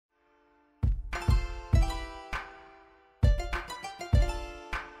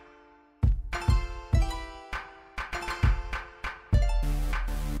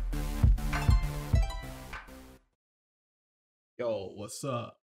Yo, what's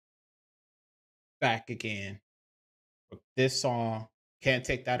up? Back again with this song, Can't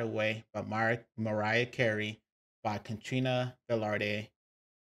Take That Away by Mariah Carey by Katrina Velarde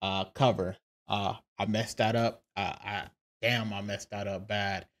cover. I messed that up. I messed that up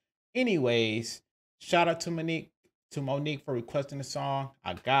bad. Anyways, shout out to Monique for requesting the song.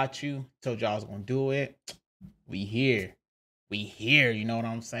 I got you. Told y'all I was gonna do it. We here. We here. You know what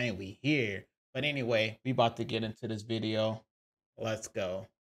I'm saying? We here. But anyway, we about to get into this video. Let's go.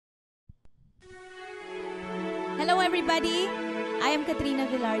 Hello everybody, I am Katrina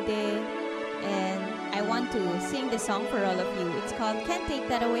Velarde and I want to sing the song for all of you. It's called Can't Take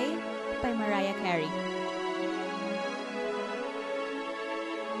That Away by Mariah Carey.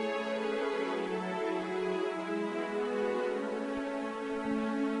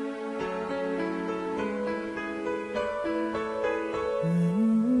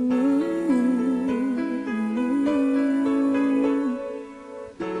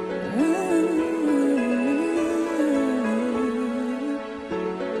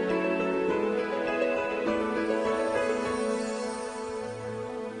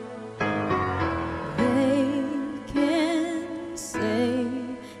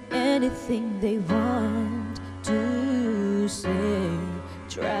 Anything they want to say,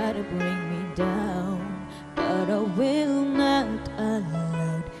 try to bring me down, but I will not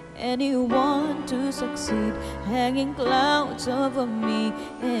allow anyone to succeed, hanging clouds over me,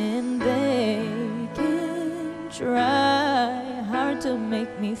 and they can try hard to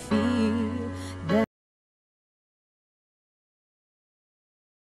make me feel that.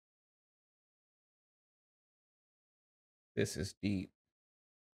 This is deep.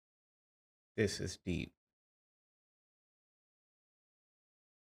 This is deep.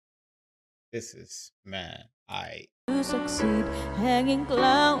 This is, man, to succeed, hanging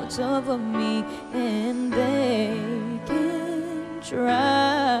clouds over me, and they can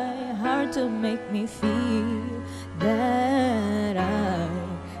try hard to make me feel that I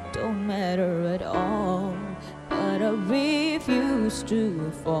don't matter at all, but I refuse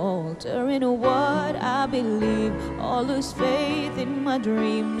to falter in what I believe, or lose faith in my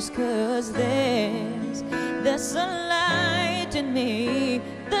dreams, 'cause there's a light in me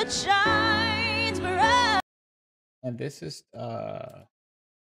that shines bright. and this is for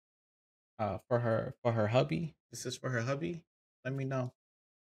her hubby. This is for her hubby. Let me know.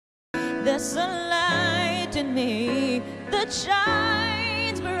 There's a light in me that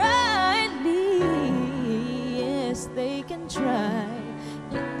shines brightly. Yes, they can try,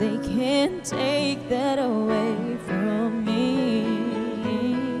 but they can't take that away from me.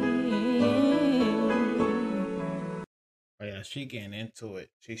 Oh yeah, she getting into it.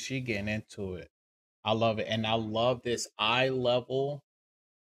 She getting into it. I love it, and I love this eye level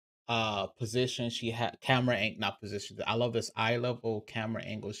position she had, camera angle, not position. I love this eye level camera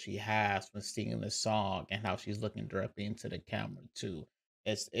angle she has when singing the song, and how she's looking directly into the camera too.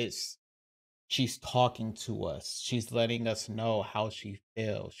 It's she's talking to us. She's letting us know how she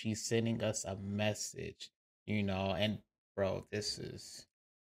feels. She's sending us a message, and bro, this is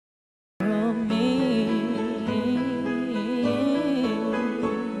From me.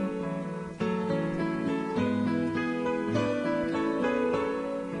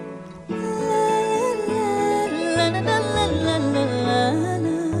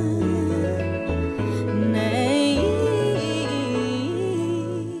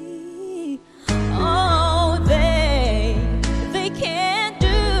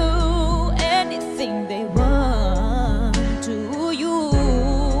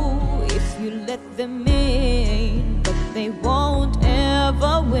 Them in, but they won't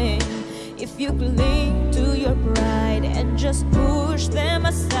ever win if you cling to your pride and just push them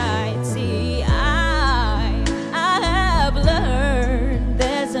aside. See, I have learned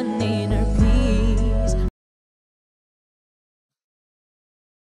there's an inner peace.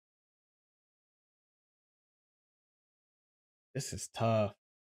 This is tough.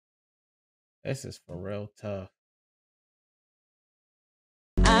 This is for real tough.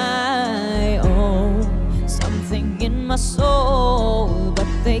 I own something in my soul, but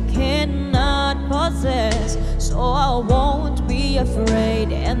they cannot possess. So I won't be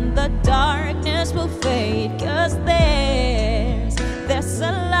afraid, and the darkness will fade, 'cause there's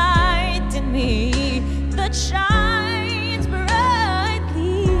a light in me that shines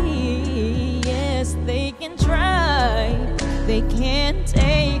brightly. Yes, they can try, they can't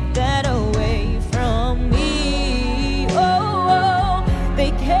take that away from me. Oh,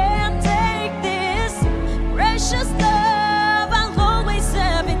 they can't take this precious love I'll always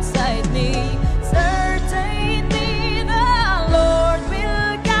have inside me. Certainly the Lord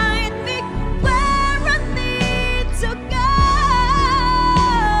will guide me where I need to go.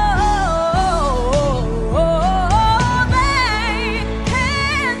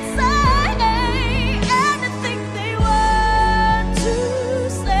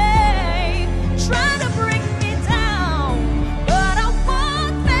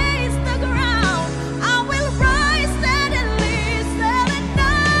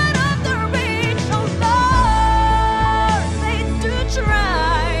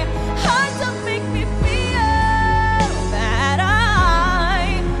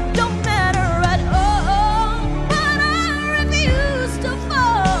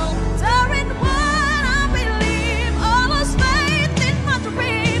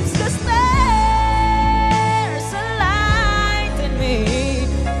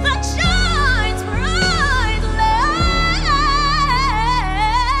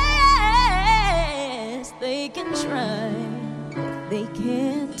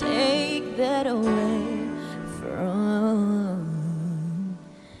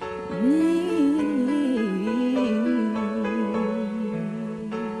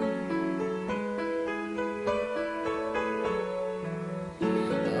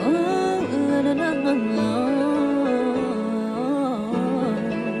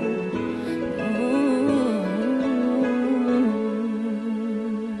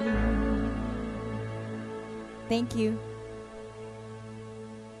 Thank you.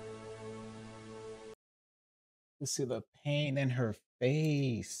 You see the pain in her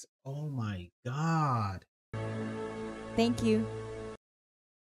face. Oh my God. Thank you.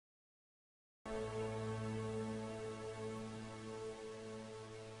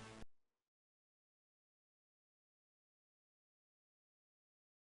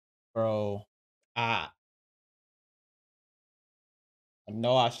 Bro, I I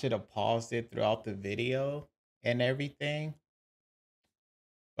know I should have paused it throughout the video and everything,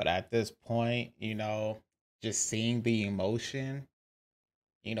 but at this point, just seeing the emotion,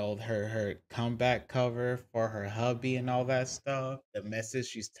 her comeback cover for her hubby and all that stuff, the message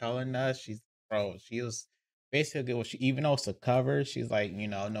she's telling us, she was basically what she even though it's a cover, she's like,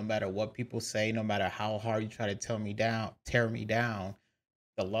 no matter what people say, no matter how hard you try to tear me down,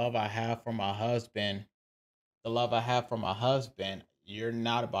 the love I have for my husband, you're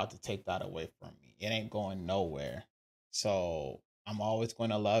not about to take that away from me. It ain't going nowhere. So I'm always going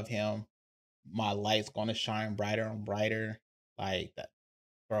to love him. My light's going to shine brighter and brighter. Like that,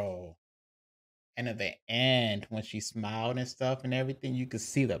 bro. And at the end, when she smiled and stuff and everything, you could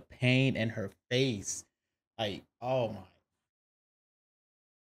see the pain in her face. Like, oh my,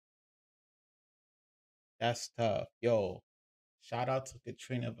 that's tough. Yo, shout out to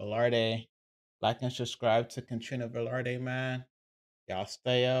Katrina Velarde. Like and subscribe to Katrina Velarde, man. Y'all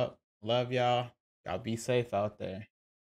stay up. Love y'all. Y'all be safe out there.